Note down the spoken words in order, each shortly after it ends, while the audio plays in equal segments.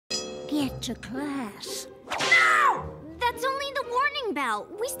get to class. No! That's only the warning bell.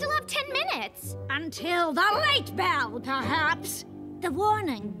 We still have 10 minutes. Until the late bell, perhaps. The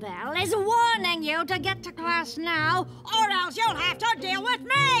warning bell is warning you to get to class now, or else you'll have to deal with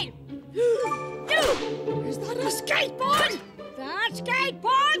me! Is that a skateboard? That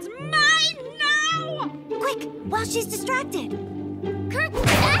skateboard's mine now! Quick, while she's distracted. Kirk,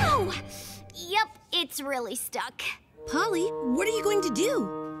 ow! Yep, it's really stuck. Polly, what are you going to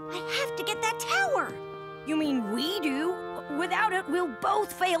do? I have to get that tower. You mean we do? Without it, we'll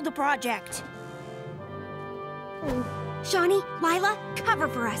both fail the project. Shani, Lila, cover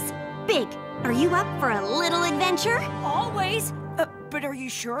for us. Big, are you up for a little adventure? Always. But are you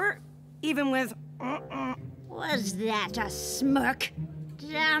sure? Even with... Was that a smirk?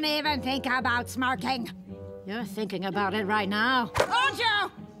 Don't even think about smirking. You're thinking about it right now, aren't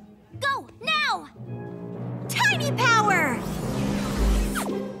you? Go, now! Tiny power!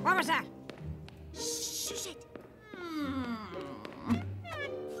 What was that? Shh.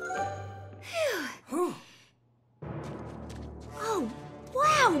 Oh,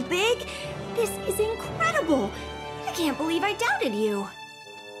 wow, Big! This is incredible! I can't believe I doubted you.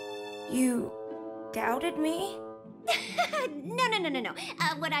 You doubted me? No.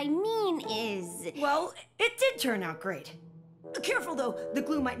 What I mean is... Well, it did turn out great. Careful, though. The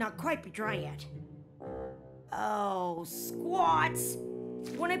glue might not quite be dry yet. Oh, squats!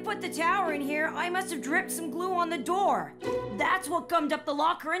 When I put the tower in here, I must have dripped some glue on the door. That's what gummed up the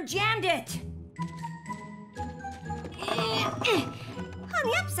locker and jammed it. On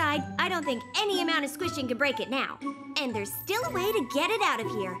the upside, I don't think any amount of squishing can break it now. And there's still a way to get it out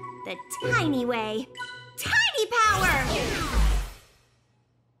of here. The tiny way. Tiny power!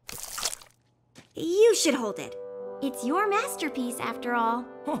 You should hold it. It's your masterpiece, after all.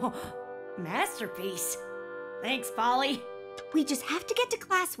 Masterpiece. Thanks, Polly. We just have to get to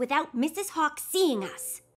class without Mrs. Hawk seeing us.